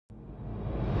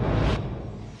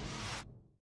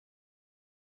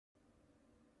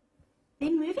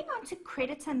Then moving on to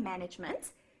creditor management,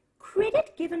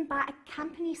 credit given by a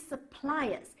company's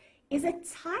suppliers is a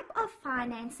type of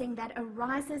financing that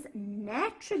arises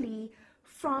naturally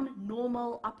from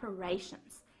normal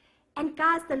operations. And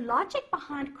guys, the logic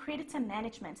behind creditor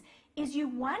management is you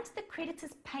want the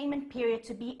creditor's payment period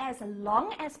to be as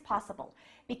long as possible,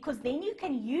 because then you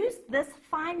can use this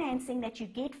financing that you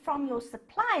get from your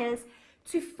suppliers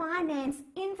to finance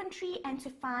inventory and to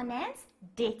finance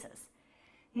debtors.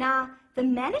 Now, the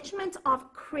management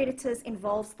of creditors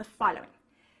involves the following.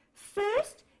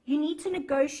 First, you need to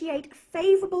negotiate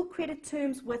favorable credit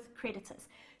terms with creditors.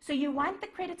 So you want the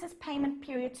creditor's payment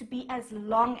period to be as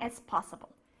long as possible.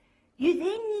 You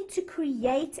then need to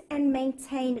create and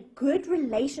maintain good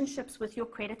relationships with your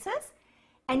creditors,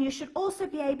 and you should also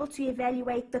be able to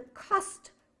evaluate the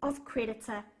cost of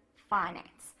creditor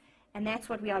finance. And that's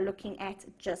what we are looking at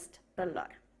just below.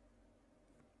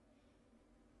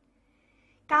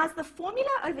 Guys, the formula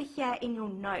over here in your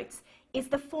notes is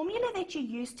the formula that you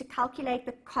use to calculate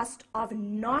the cost of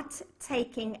not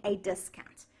taking a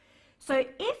discount. So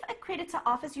if a creditor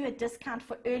offers you a discount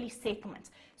for early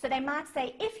settlement, so they might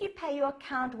say if you pay your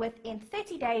account within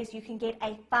 30 days, you can get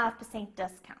a 5%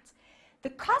 discount.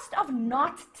 The cost of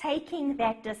not taking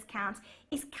that discount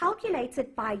is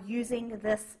calculated by using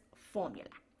this formula.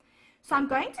 So I'm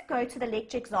going to go to the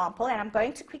lecture example and I'm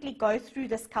going to quickly go through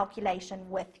this calculation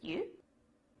with you.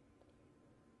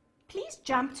 Please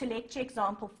jump to lecture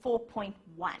example 4.1.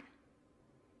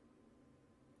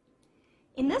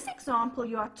 In this example,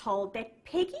 you are told that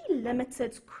Peggy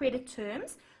Limited's credit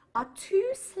terms are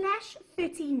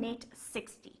 2/30 net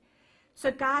 60.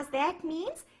 So guys, that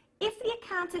means if the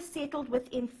account is settled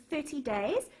within 30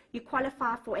 days, you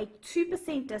qualify for a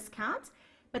 2% discount,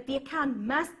 but the account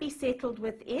must be settled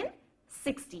within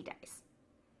 60 days.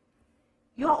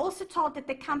 You are also told that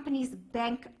the company's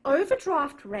bank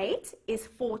overdraft rate is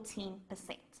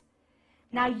 14%.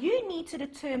 Now you need to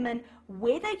determine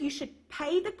whether you should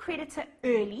pay the creditor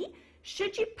early.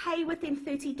 Should you pay within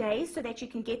 30 days so that you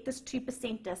can get this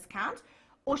 2% discount,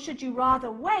 or should you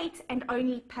rather wait and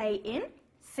only pay in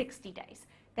 60 days?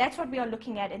 That's what we are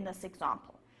looking at in this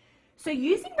example. So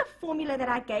using the formula that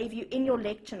I gave you in your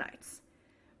lecture notes,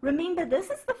 remember this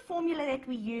is the formula that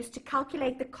we use to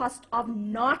calculate the cost of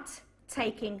not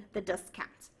taking the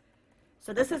discount.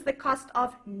 So this is the cost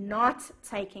of not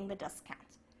taking the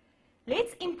discount.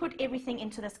 Let's input everything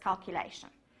into this calculation.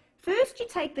 First, you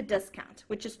take the discount,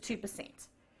 which is 2%.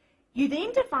 You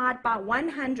then divide by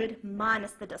 100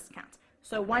 minus the discount.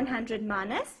 So 100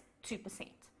 minus 2%.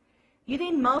 You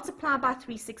then multiply by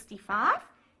 365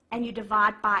 and you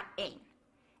divide by n.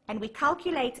 And we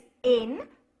calculate n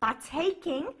by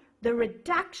taking the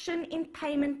reduction in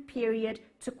payment period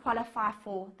to qualify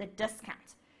for the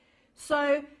discount.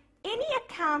 So any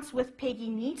accounts with Peggy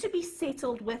need to be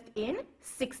settled within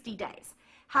 60 days.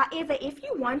 However, if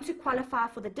you want to qualify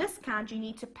for the discount, you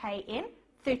need to pay in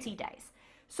 30 days.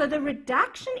 So the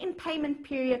reduction in payment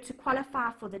period to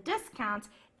qualify for the discount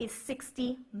is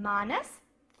 60 minus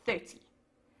 30.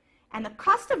 And the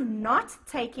cost of not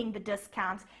taking the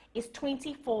discount is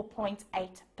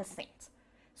 24.8%.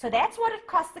 So that's what it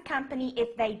costs the company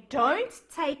if they don't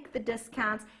take the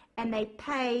discount and they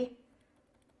pay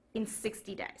in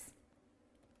 60 days.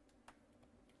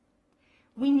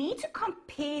 We need to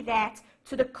compare that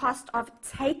to the cost of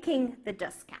taking the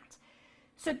discount.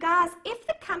 So guys, if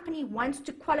the company wants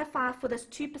to qualify for this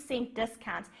 2%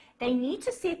 discount, they need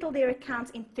to settle their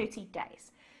accounts in 30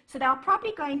 days. So they're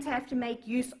probably going to have to make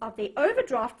use of their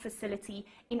overdraft facility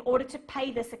in order to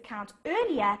pay this account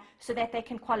earlier so that they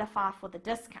can qualify for the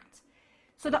discount.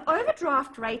 So the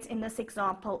overdraft rate in this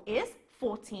example is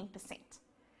 14%.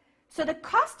 So the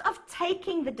cost of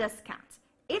taking the discount,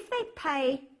 if they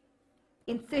pay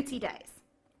in 30 days,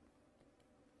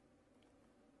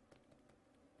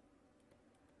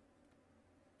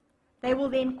 they will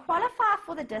then qualify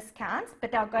for the discount,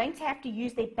 but they're going to have to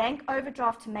use their bank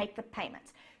overdraft to make the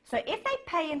payment. So if they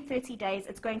pay in 30 days,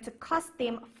 it's going to cost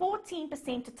them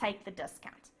 14% to take the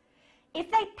discount.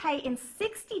 If they pay in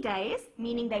 60 days,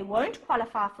 meaning they won't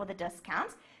qualify for the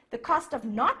discount, the cost of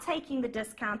not taking the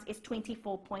discount is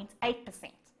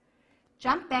 24.8%.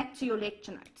 Jump back to your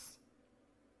lecture notes.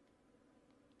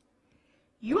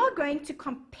 You are going to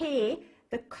compare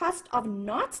the cost of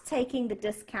not taking the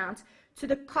discount to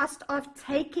the cost of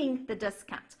taking the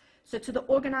discount. So to the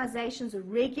organization's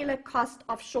regular cost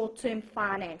of short-term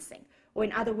financing, or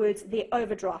in other words, their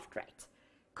overdraft rate.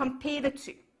 Compare the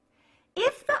two.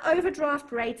 If the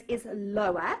overdraft rate is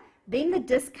lower, then the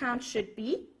discount should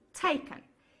be taken.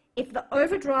 If the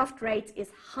overdraft rate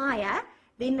is higher,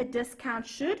 then the discount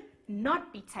should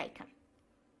not be taken.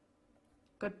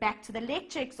 Go back to the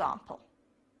lecture example.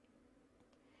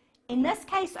 In this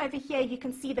case over here, you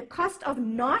can see the cost of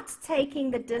not taking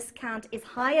the discount is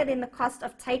higher than the cost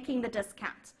of taking the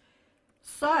discount.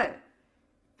 So,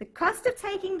 the cost of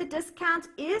taking the discount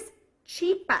is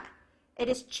cheaper. It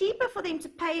is cheaper for them to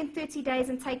pay in 30 days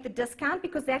and take the discount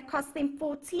because that costs them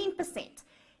 14%.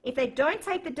 If they don't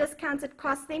take the discount, it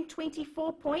costs them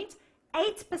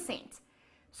 24.8%.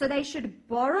 So they should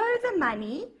borrow the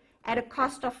money at a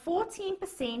cost of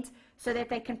 14% so that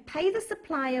they can pay the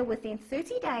supplier within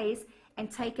 30 days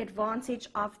and take advantage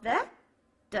of the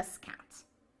discount.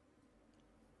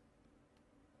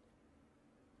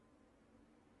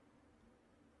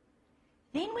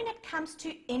 Then when it comes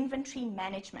to inventory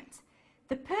management,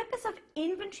 the purpose of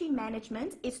inventory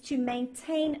management is to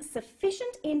maintain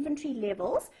sufficient inventory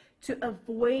levels to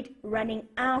avoid running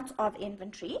out of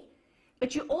inventory,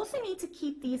 but you also need to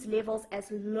keep these levels as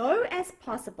low as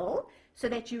possible so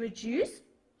that you reduce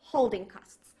holding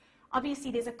costs.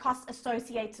 Obviously, there's a cost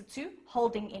associated to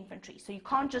holding inventory, so you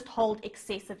can't just hold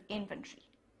excessive inventory.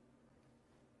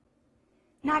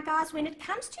 Now guys, when it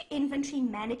comes to inventory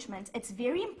management, it's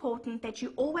very important that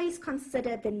you always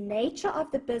consider the nature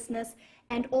of the business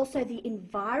and also the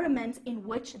environment in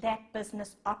which that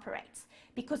business operates,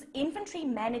 because inventory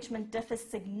management differs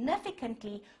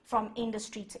significantly from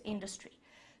industry to industry.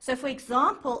 So for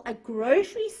example, a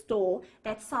grocery store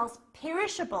that sells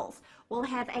perishables will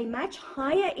have a much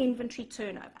higher inventory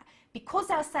turnover. Because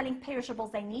they're selling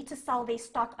perishables, they need to sell their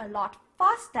stock a lot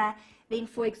faster than,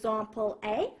 for example,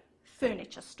 a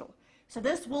furniture store. So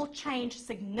this will change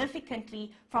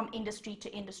significantly from industry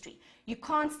to industry. You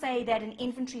can't say that an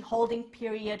inventory holding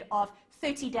period of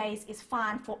 30 days is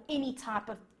fine for any type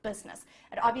of business.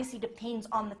 It obviously depends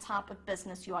on the type of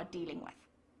business you are dealing with.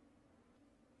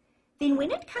 Then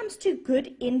when it comes to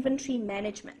good inventory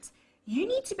management, you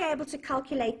need to be able to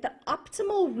calculate the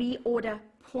optimal reorder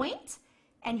point,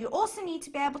 and you also need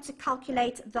to be able to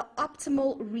calculate the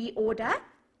optimal reorder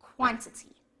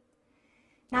quantity.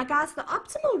 Now guys, the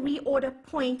optimal reorder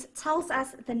point tells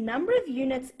us the number of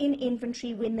units in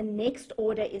inventory when the next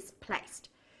order is placed.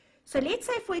 So let's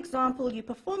say, for example, you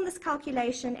perform this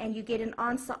calculation and you get an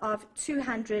answer of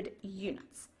 200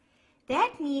 units.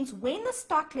 That means when the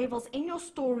stock levels in your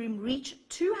storeroom reach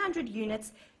 200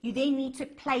 units, you then need to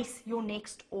place your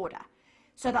next order.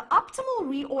 So the optimal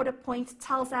reorder point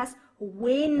tells us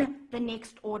when the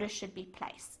next order should be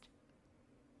placed.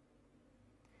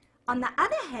 On the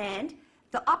other hand,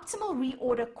 the optimal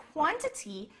reorder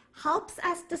quantity helps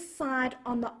us decide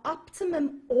on the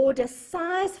optimum order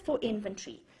size for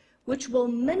inventory, which will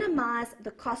minimize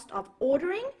the cost of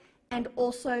ordering and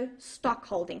also stock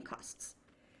holding costs.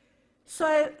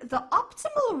 So the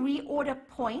optimal reorder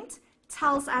point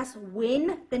tells us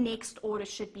when the next order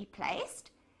should be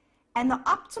placed, and the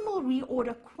optimal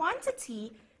reorder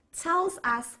quantity tells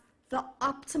us the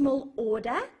optimal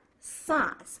order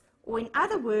size, or in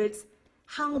other words,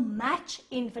 how much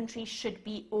inventory should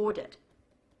be ordered.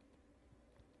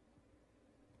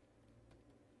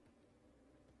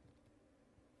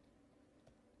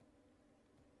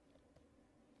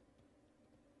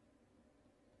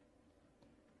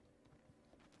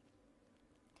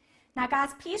 Now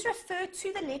guys, please refer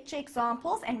to the lecture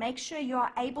examples and make sure you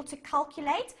are able to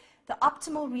calculate the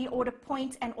optimal reorder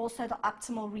point and also the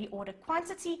optimal reorder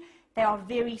quantity. They are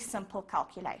very simple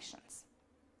calculations.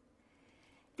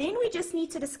 Then we just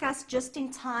need to discuss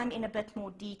just-in-time in a bit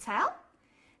more detail.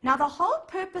 Now the whole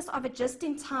purpose of a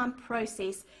just-in-time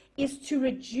process is to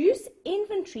reduce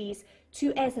inventories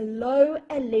to as low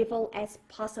a level as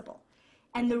possible.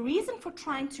 And the reason for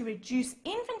trying to reduce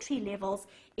inventory levels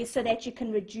is so that you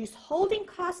can reduce holding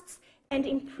costs and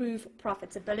improve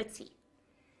profitability.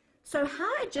 So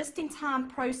how a just-in-time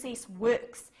process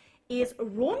works is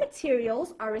raw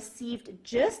materials are received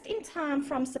just in time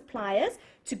from suppliers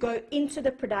to go into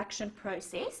the production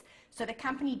process, so the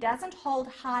company doesn't hold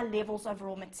high levels of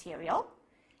raw material.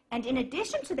 And in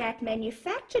addition to that,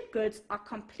 manufactured goods are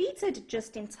completed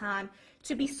just in time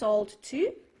to be sold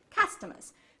to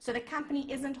customers. So the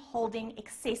company isn't holding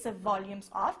excessive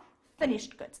volumes of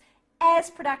finished goods.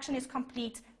 As production is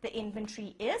complete, the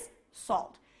inventory is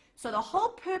sold. So the whole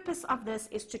purpose of this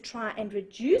is to try and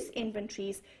reduce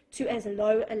inventories to as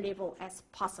low a level as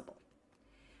possible.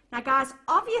 Now guys,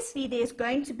 obviously there's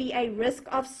going to be a risk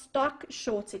of stock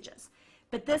shortages,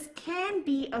 but this can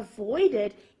be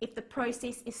avoided if the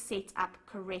process is set up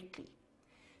correctly.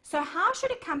 So how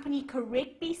should a company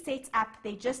correctly set up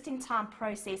their just-in-time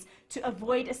process to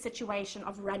avoid a situation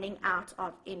of running out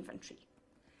of inventory?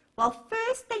 Well,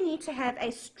 first they need to have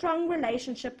a strong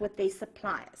relationship with their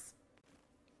suppliers.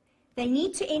 They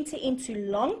need to enter into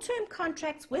long-term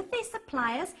contracts with their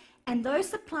suppliers, and those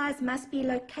suppliers must be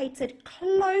located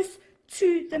close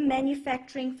to the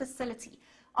manufacturing facility.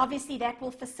 Obviously, that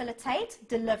will facilitate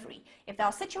delivery. If they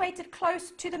are situated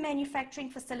close to the manufacturing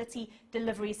facility,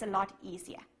 delivery is a lot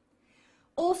easier.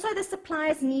 Also, the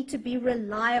suppliers need to be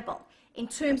reliable in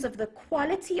terms of the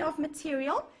quality of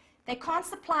material. They can't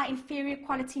supply inferior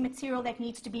quality material that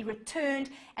needs to be returned,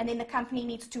 and then the company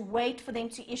needs to wait for them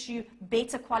to issue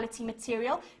better quality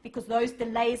material, because those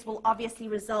delays will obviously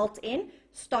result in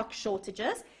stock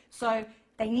shortages. So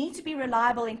they need to be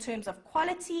reliable in terms of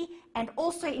quality and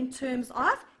also in terms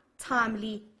of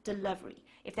timely delivery.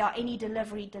 If there are any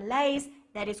delivery delays,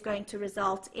 that is going to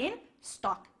result in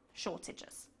stock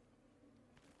shortages.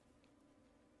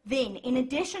 Then, in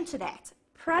addition to that,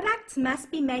 products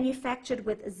must be manufactured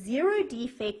with zero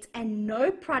defect and no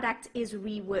product is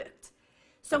reworked.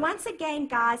 So once again,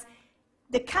 guys,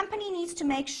 the company needs to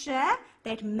make sure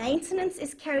that maintenance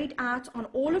is carried out on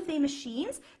all of their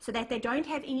machines so that they don't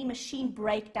have any machine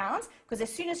breakdowns, because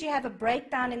as soon as you have a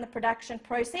breakdown in the production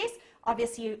process,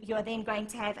 obviously you're then going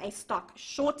to have a stock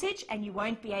shortage and you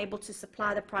won't be able to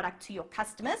supply the product to your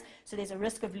customers, so there's a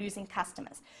risk of losing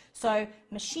customers. So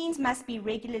machines must be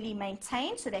regularly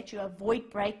maintained so that you avoid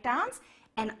breakdowns,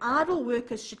 and idle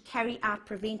workers should carry out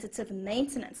preventative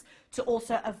maintenance to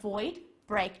also avoid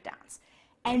breakdowns.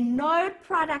 And no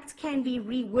product can be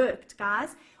reworked,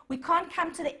 guys. We can't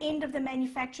come to the end of the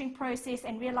manufacturing process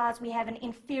and realize we have an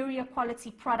inferior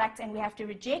quality product and we have to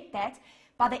reject that.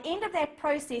 By the end of that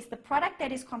process, the product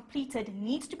that is completed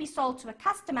needs to be sold to a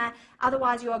customer,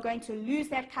 otherwise you are going to lose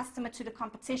that customer to the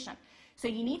competition. So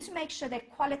you need to make sure that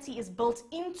quality is built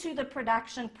into the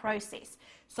production process.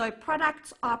 So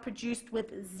products are produced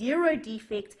with zero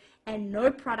defect and no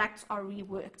products are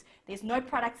reworked. There's no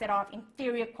products that are of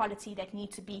inferior quality that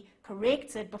need to be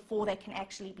corrected before they can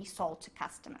actually be sold to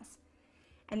customers.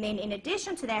 And then in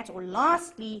addition to that, or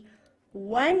lastly,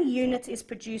 one unit is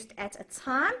produced at a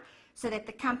time so that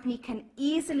the company can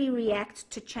easily react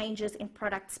to changes in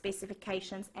product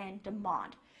specifications and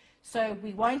demand. So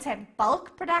we won't have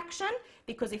bulk production,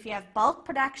 because if you have bulk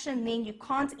production, then you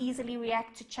can't easily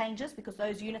react to changes because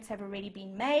those units have already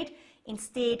been made.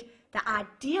 Instead, the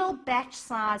ideal batch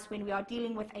size when we are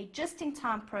dealing with a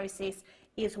just-in-time process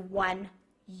is 1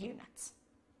 unit.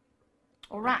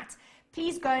 All right,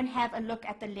 please go and have a look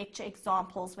at the lecture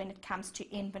examples when it comes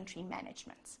to inventory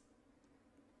management.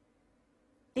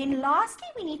 Then lastly,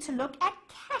 we need to look at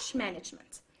cash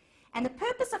management. And the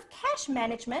purpose of cash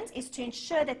management is to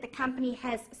ensure that the company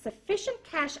has sufficient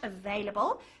cash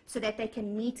available so that they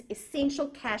can meet essential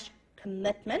cash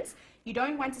commitments. You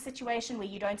don't want a situation where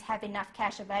you don't have enough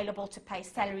cash available to pay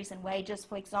salaries and wages,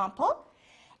 for example.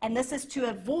 And this is to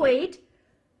avoid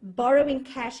borrowing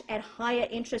cash at higher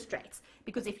interest rates.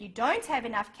 Because if you don't have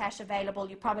enough cash available,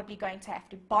 you're probably going to have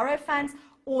to borrow funds,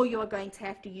 or you're going to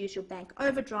have to use your bank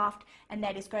overdraft, and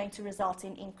that is going to result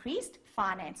in increased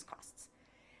finance costs.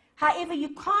 However, you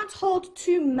can't hold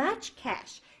too much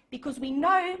cash, because we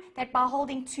know that by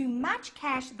holding too much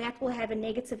cash, that will have a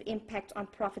negative impact on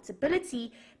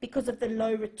profitability because of the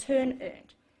low return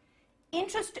earned.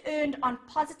 Interest earned on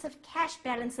positive cash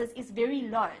balances is very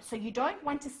low, so you don't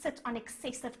want to sit on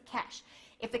excessive cash.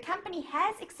 If the company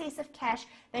has excessive cash,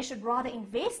 they should rather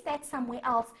invest that somewhere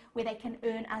else where they can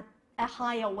earn a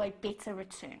higher or a better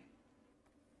return.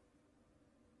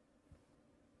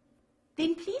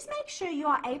 Then please make sure you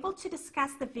are able to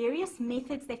discuss the various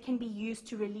methods that can be used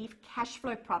to relieve cash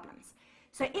flow problems.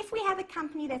 So if we have a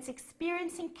company that's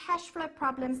experiencing cash flow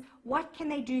problems, what can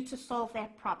they do to solve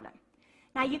that problem?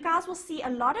 Now you guys will see a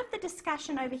lot of the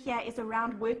discussion over here is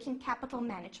around working capital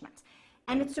management.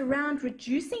 And it's around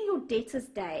reducing your debtors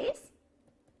days,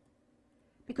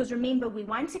 because remember, we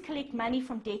want to collect money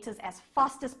from debtors as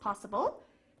fast as possible.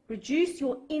 Reduce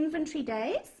your inventory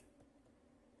days,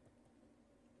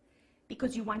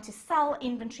 because you want to sell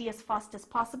inventory as fast as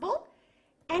possible,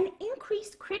 and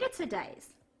increase creditor days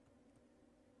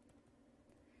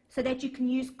so that you can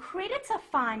use creditor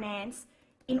finance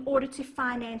in order to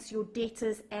finance your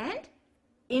debtors and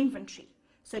inventory.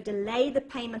 So delay the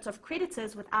payment of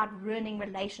creditors without ruining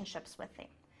relationships with them.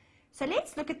 So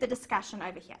let's look at the discussion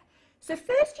over here. So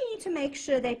first you need to make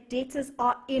sure that debtors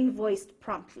are invoiced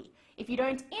promptly. If you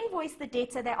don't invoice the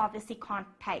debtor, they obviously can't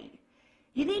pay you.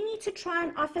 You then need to try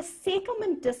and offer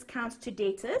settlement discounts to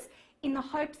debtors in the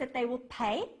hopes that they will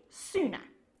pay sooner.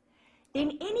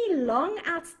 Then any long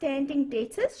outstanding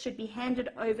debtors should be handed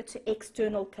over to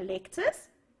external collectors.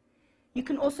 You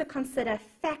can also consider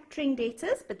factoring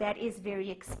debtors, but that is very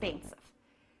expensive.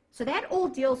 So that all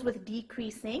deals with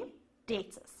decreasing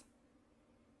debtors.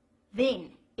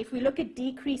 Then If we look at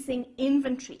decreasing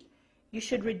inventory, you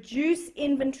should reduce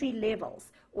inventory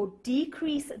levels or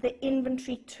decrease the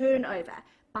inventory turnover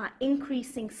by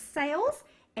increasing sales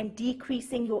and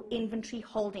decreasing your inventory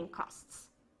holding costs.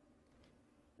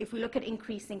 If we look at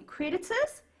increasing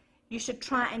creditors, you should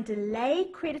try and delay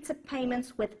creditor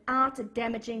payments without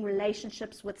damaging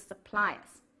relationships with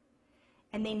suppliers.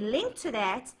 And then linked to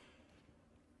that,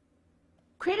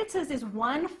 creditors is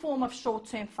one form of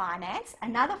short-term finance.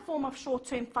 Another form of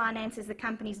short-term finance is the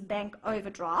company's bank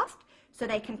overdraft. So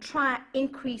they can try and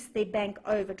increase their bank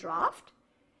overdraft.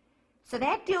 So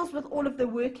that deals with all of the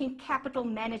working capital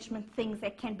management things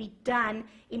that can be done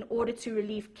in order to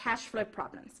relieve cash flow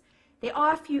problems. There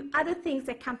are a few other things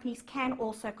that companies can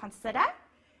also consider.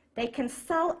 They can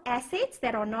sell assets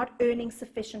that are not earning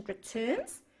sufficient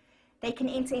returns. They can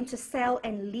enter into sale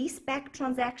and lease back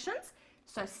transactions.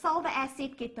 So sell the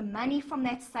asset, get the money from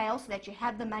that sale so that you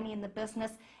have the money in the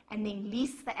business, and then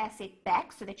lease the asset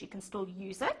back so that you can still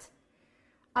use it.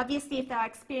 Obviously, if they are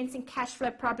experiencing cash flow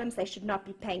problems, they should not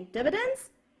be paying dividends.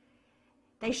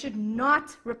 They should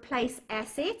not replace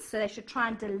assets, so they should try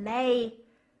and delay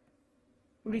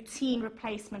routine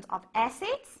replacement of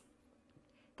assets.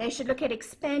 They should look at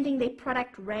expanding their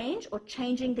product range or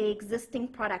changing their existing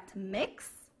product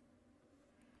mix.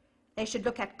 They should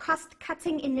look at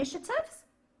cost-cutting initiatives.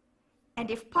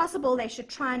 And if possible, they should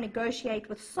try and negotiate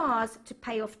with SARS to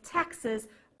pay off taxes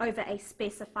over a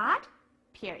specified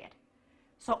period.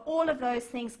 So all of those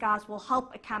things, guys, will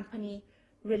help a company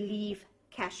relieve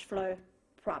cash flow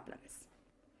problems.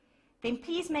 Then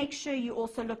please make sure you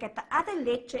also look at the other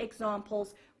lecture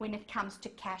examples when it comes to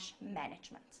cash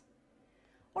management.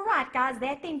 All right, guys,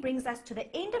 that then brings us to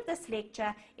the end of this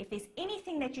lecture. If there's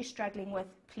anything that you're struggling with,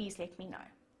 please let me know.